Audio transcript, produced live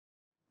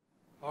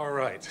All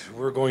right,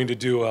 we're going to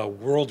do a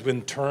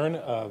whirlwind turn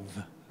of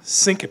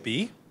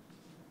syncope.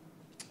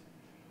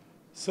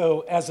 So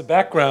as a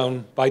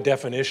background, by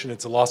definition,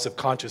 it's a loss of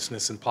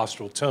consciousness and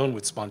postural tone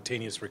with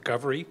spontaneous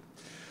recovery.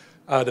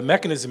 The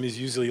mechanism is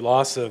usually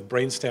loss of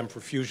brainstem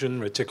perfusion,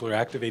 reticular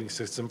activating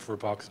system for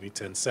approximately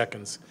 10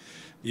 seconds.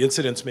 The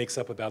incidence makes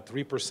up about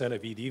 3%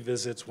 of ED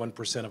visits,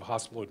 1% of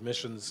hospital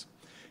admissions,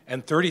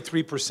 and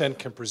 33%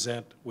 can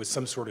present with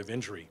some sort of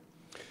injury.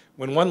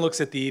 When one looks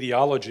at the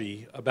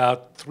etiology,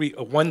 about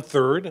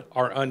one-third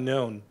are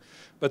unknown,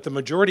 but the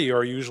majority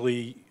are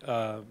usually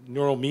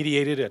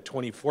neural-mediated at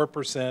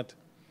 24%,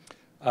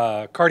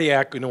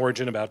 cardiac in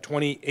origin about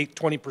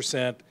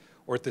 20%,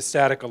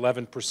 orthostatic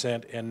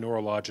 11%, and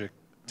neurologic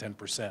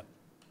 10%.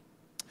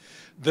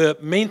 The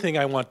main thing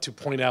I want to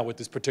point out with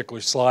this particular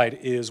slide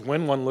is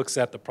when one looks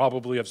at the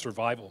probability of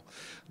survival,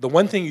 the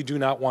one thing you do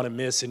not want to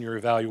miss in your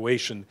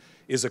evaluation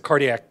is a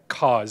cardiac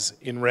cause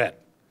in red.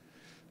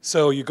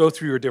 So you go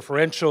through your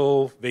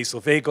differential,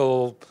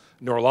 vasovagal,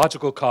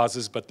 neurological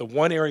causes, but the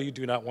one area you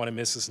do not want to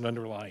miss is an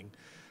underlying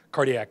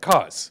cardiac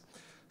cause.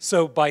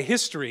 So by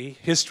history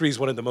is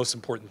one of the most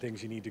important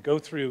things you need to go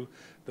through.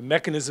 The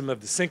mechanism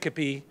of the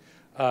syncope,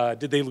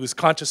 did they lose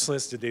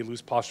consciousness? Did they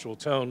lose postural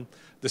tone?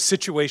 The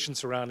situation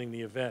surrounding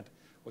the event.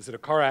 Was it a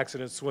car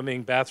accident,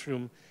 swimming,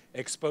 bathroom,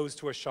 exposed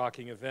to a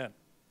shocking event?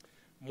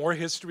 More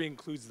history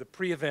includes the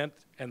pre-event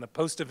and the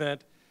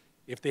post-event.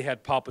 If they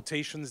had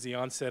palpitations, the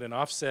onset and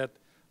offset,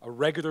 a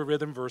regular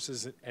rhythm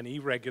versus an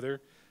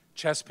irregular,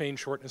 chest pain,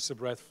 shortness of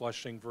breath,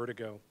 flushing,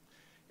 vertigo.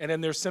 And then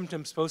their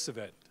symptoms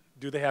post-event.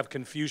 Do they have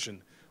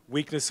confusion,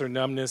 weakness or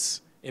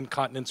numbness,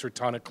 incontinence or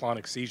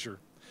tonic-clonic seizure?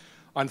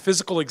 On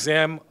physical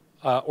exam,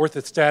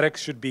 orthostatic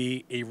should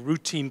be a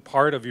routine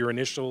part of your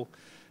initial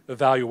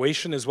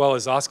evaluation as well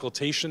as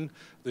auscultation.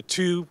 The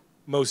two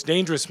most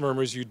dangerous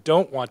murmurs you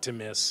don't want to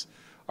miss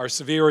are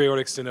severe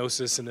aortic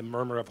stenosis and the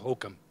murmur of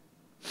Holcomb.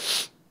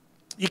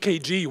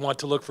 EKG, you want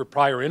to look for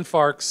prior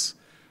infarcts,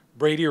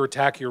 brady or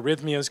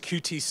tachyarrhythmias,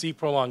 QTC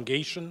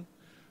prolongation,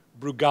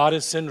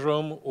 Brugada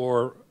syndrome,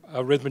 or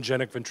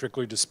arrhythmogenic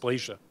ventricular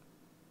dysplasia.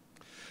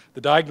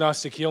 The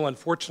diagnostic yield,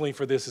 unfortunately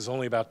for this, is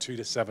only about 2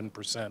 to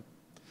 7%.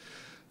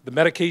 The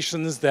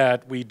medications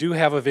that we do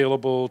have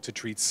available to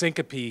treat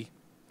syncope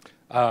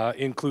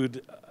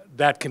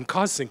that can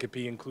cause syncope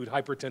include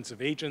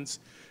hypertensive agents.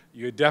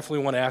 You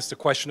definitely want to ask the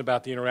question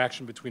about the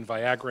interaction between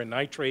Viagra and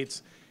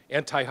nitrates,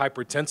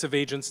 antihypertensive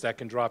agents that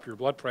can drop your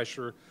blood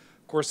pressure.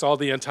 Of course, all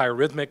the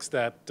antiarrhythmics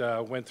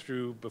that went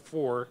through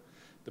before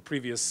the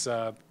previous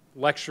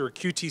lecture,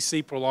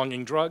 QTC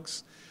prolonging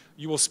drugs.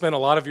 You will spend a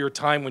lot of your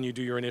time when you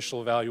do your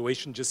initial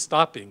evaluation just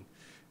stopping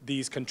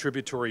these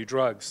contributory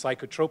drugs,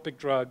 psychotropic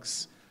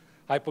drugs,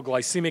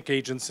 hypoglycemic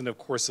agents, and of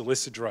course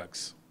illicit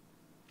drugs.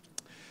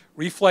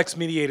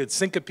 Reflex-mediated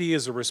syncope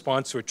is a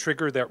response to a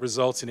trigger that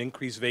results in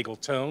increased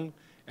vagal tone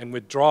and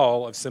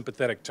withdrawal of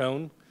sympathetic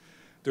tone.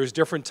 There's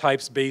different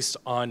types based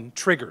on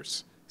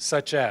triggers,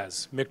 such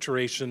as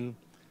micturition,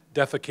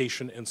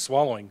 defecation, and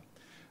swallowing.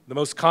 The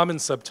most common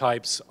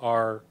subtypes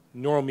are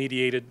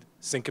neural-mediated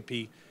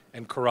syncope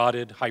and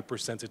carotid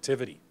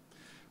hypersensitivity.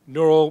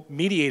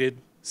 Neural-mediated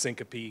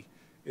syncope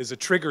is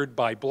triggered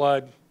by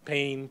blood,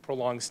 pain,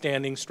 prolonged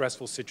standing,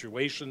 stressful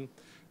situation.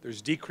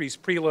 There's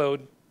decreased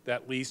preload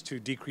that leads to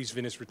decreased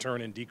venous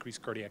return and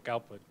decreased cardiac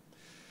output.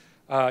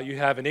 You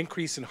have an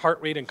increase in heart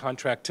rate and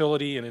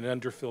contractility in an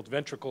underfilled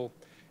ventricle,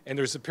 and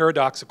there's a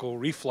paradoxical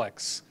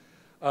reflex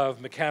of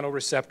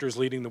mechanoreceptors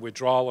leading the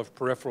withdrawal of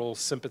peripheral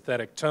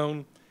sympathetic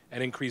tone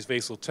and increased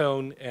vasal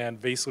tone and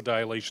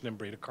vasodilation and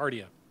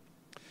bradycardia.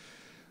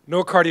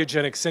 No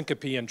cardiogenic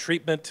syncope and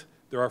treatment.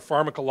 There are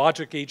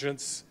pharmacologic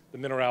agents, the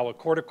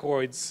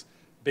mineralocorticoids,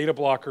 beta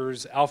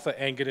blockers, alpha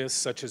agonists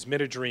such as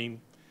midodrine,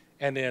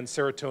 and then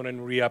serotonin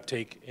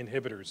reuptake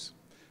inhibitors.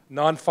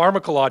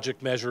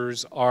 Non-pharmacologic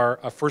measures are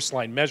a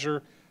first-line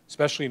measure,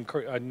 especially in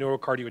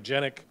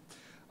neurocardiogenic,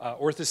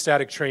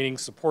 orthostatic training,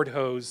 support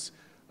hose,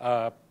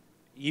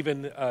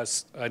 even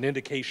an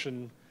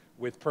indication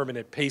with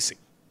permanent pacing.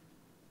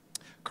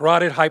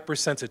 Carotid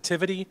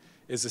hypersensitivity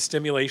is a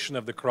stimulation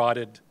of the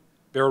carotid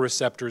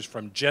baroreceptors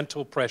from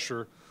gentle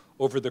pressure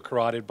over the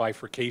carotid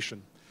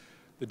bifurcation.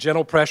 The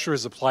gentle pressure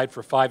is applied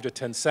for 5 to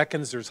 10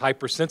 seconds. There's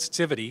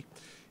hypersensitivity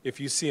if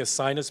you see a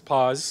sinus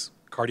pause,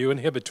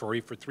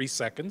 cardioinhibitory, for 3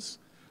 seconds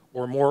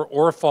or more,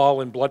 or a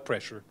fall in blood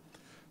pressure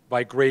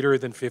by greater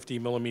than 50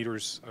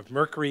 millimeters of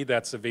mercury.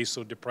 That's a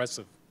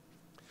vasodepressive.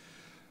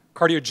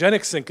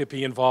 Cardiogenic syncope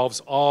involves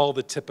all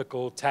the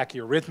typical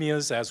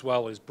tachyarrhythmias as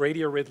well as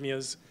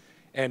bradyarrhythmias,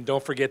 and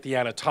don't forget the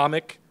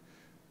anatomic,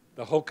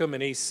 the Holcomb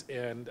and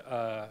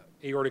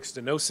aortic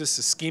stenosis,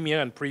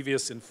 ischemia and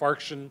previous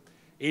infarction,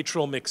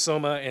 atrial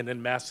myxoma, and then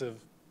massive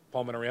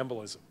pulmonary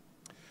embolism.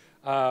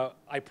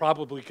 I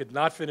probably could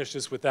not finish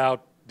this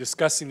without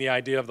discussing the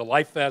idea of the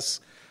LifeVest.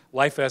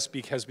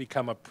 LifeVest has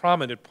become a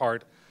prominent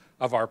part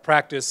of our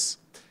practice.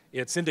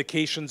 Its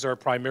indications are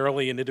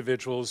primarily in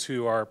individuals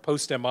who are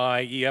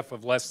post-MI, EF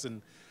of less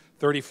than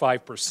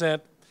 35%.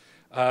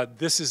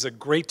 This is a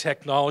great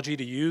technology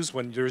to use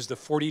when there's the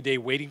 40-day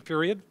waiting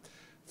period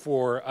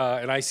for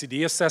an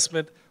ICD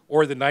assessment,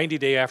 or the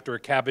 90-day after a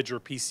CABG or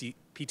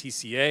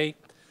PTCA.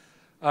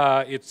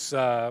 It's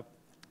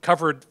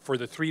covered for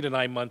the 3 to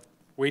 9 month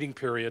waiting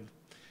period.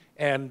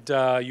 And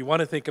you want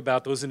to think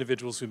about those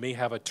individuals who may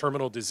have a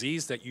terminal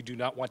disease that you do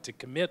not want to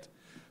commit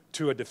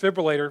to a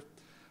defibrillator.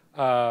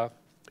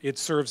 It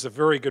serves a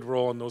very good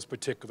role in those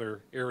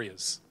particular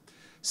areas.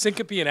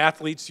 Syncope in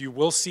athletes, you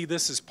will see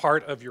this as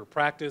part of your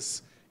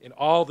practice in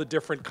all the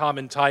different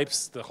common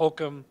types, the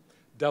Holcomb,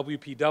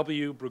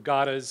 WPW,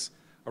 Brugadas,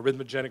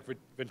 arrhythmogenic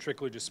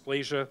ventricular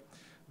dysplasia.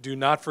 Do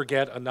not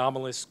forget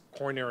anomalous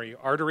coronary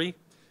artery.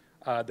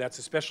 That's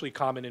especially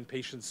common in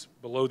patients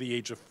below the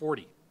age of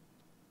 40.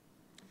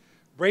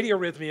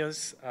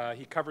 Bradyarrhythmias,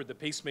 he covered the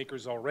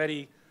pacemakers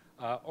already,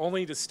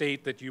 only to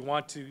state that you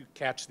want to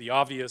catch the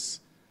obvious,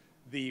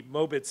 the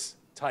Mobitz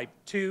type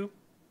 2,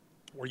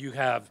 where you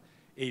have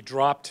a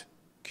dropped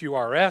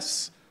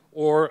QRS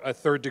or a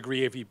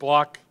third-degree AV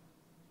block.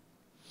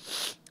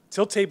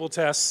 Tilt table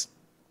tests,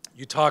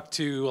 you talk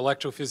to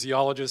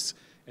electrophysiologists,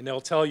 and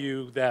they'll tell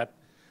you that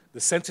the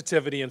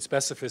sensitivity and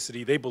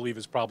specificity they believe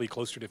is probably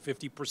closer to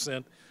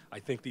 50%. I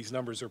think these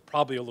numbers are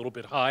probably a little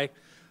bit high.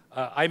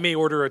 I may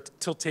order a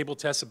tilt table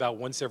test about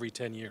once every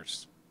 10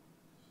 years.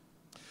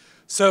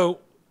 So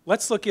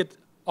let's look at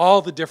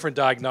all the different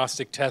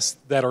diagnostic tests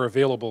that are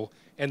available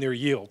and their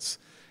yields.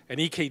 An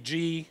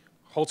EKG,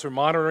 Holter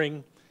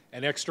monitoring,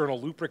 an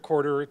external loop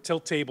recorder,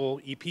 tilt table,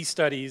 EP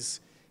studies,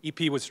 EP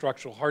with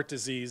structural heart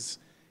disease,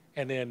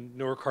 and then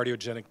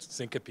neurocardiogenic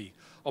syncope.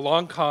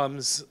 Along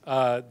comes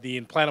the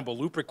implantable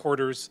loop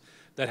recorders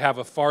that have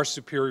a far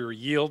superior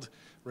yield.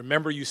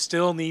 Remember, you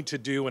still need to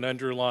do an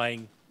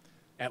underlying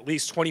at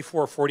least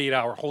 24 or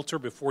 48-hour Holter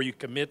before you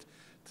commit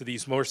to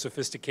these more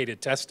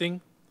sophisticated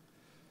testing.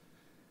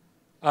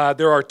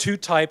 There are 2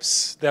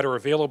 types that are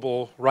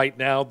available right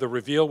now. The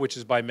Reveal, which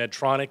is by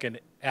Medtronic, and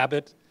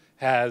Abbott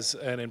has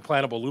an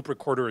implantable loop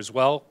recorder as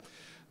well.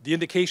 The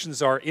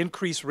indications are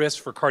increased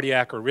risk for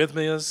cardiac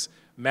arrhythmias,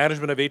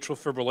 management of atrial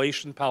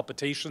fibrillation,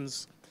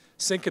 palpitations,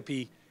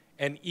 syncope,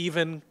 and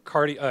even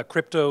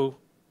cryptogenic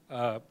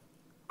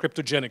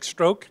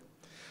stroke.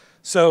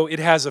 So it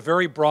has a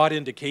very broad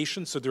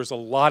indication, so there's a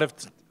lot of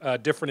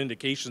different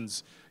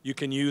indications you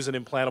can use an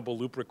implantable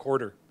loop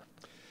recorder.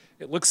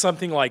 It looks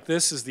something like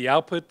this. Is the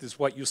output, this is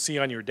what you see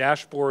on your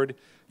dashboard.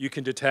 You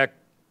can detect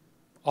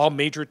all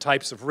major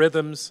types of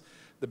rhythms.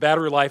 The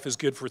battery life is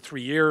good for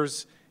 3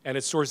 years, and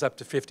it stores up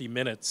to 50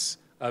 minutes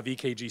of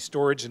EKG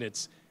storage, and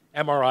it's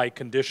MRI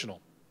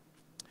conditional.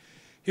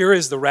 Here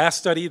is the RAS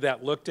study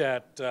that looked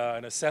at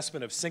an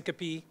assessment of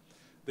syncope,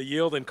 the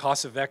yield and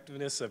cost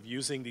effectiveness of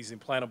using these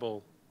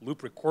implantable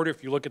loop recorder.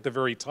 If you look at the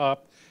very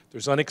top,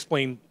 there's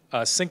unexplained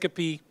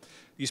syncope.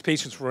 These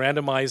patients were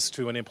randomized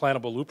to an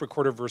implantable loop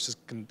recorder versus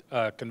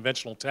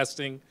conventional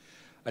testing,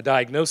 a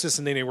diagnosis,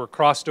 and then they were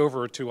crossed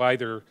over to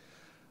either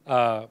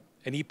an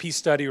EP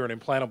study or an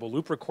implantable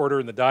loop recorder,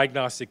 and the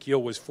diagnostic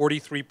yield was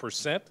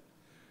 43%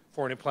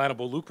 for an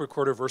implantable loop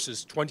recorder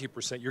versus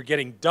 20%. You're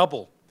getting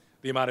double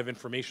the amount of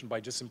information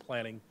by just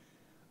implanting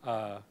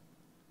an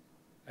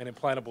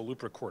implantable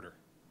loop recorder.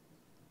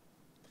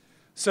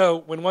 So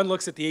when one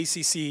looks at the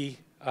ACC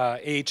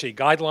AHA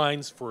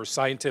guidelines for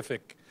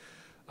scientific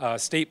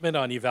statement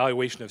on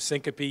evaluation of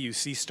syncope, you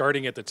see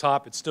starting at the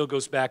top, it still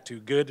goes back to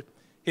good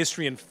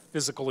history and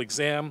physical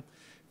exam.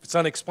 If it's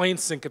unexplained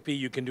syncope,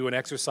 you can do an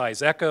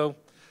exercise echo.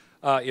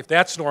 If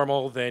that's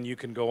normal, then you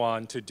can go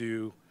on to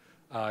do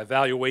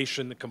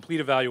evaluation, complete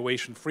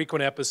evaluation,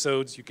 frequent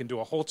episodes. You can do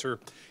a Holter.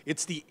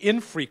 It's the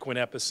infrequent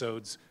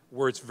episodes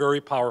where it's a very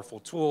powerful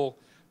tool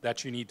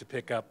that you need to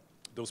pick up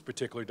those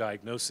particular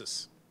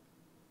diagnoses.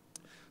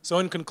 So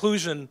in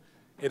conclusion,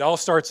 it all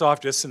starts off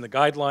just in the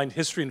guideline.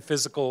 History and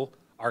physical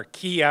are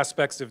key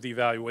aspects of the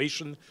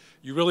evaluation.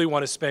 You really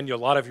want to spend a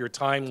lot of your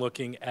time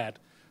looking at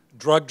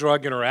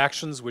drug-drug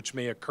interactions which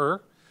may occur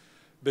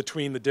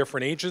between the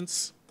different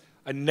agents.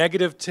 A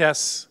negative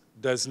test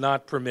does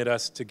not permit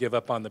us to give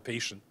up on the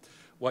patient.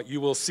 What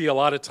you will see a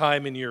lot of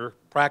time in your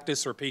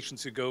practice are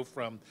patients who go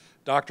from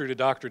doctor to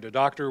doctor to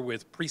doctor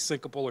with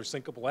pre-syncopal or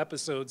syncopal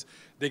episodes.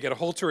 They get a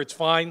Holter, it's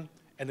fine,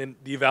 and then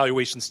the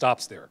evaluation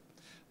stops there.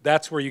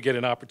 That's where you get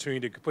an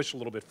opportunity to push a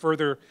little bit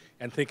further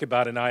and think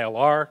about an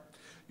ILR.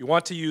 You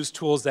want to use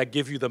tools that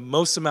give you the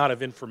most amount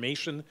of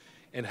information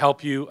and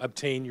help you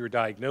obtain your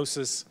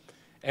diagnosis.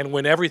 And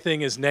when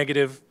everything is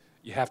negative,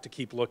 you have to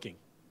keep looking.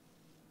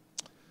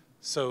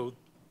 So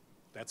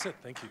that's it.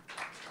 Thank you.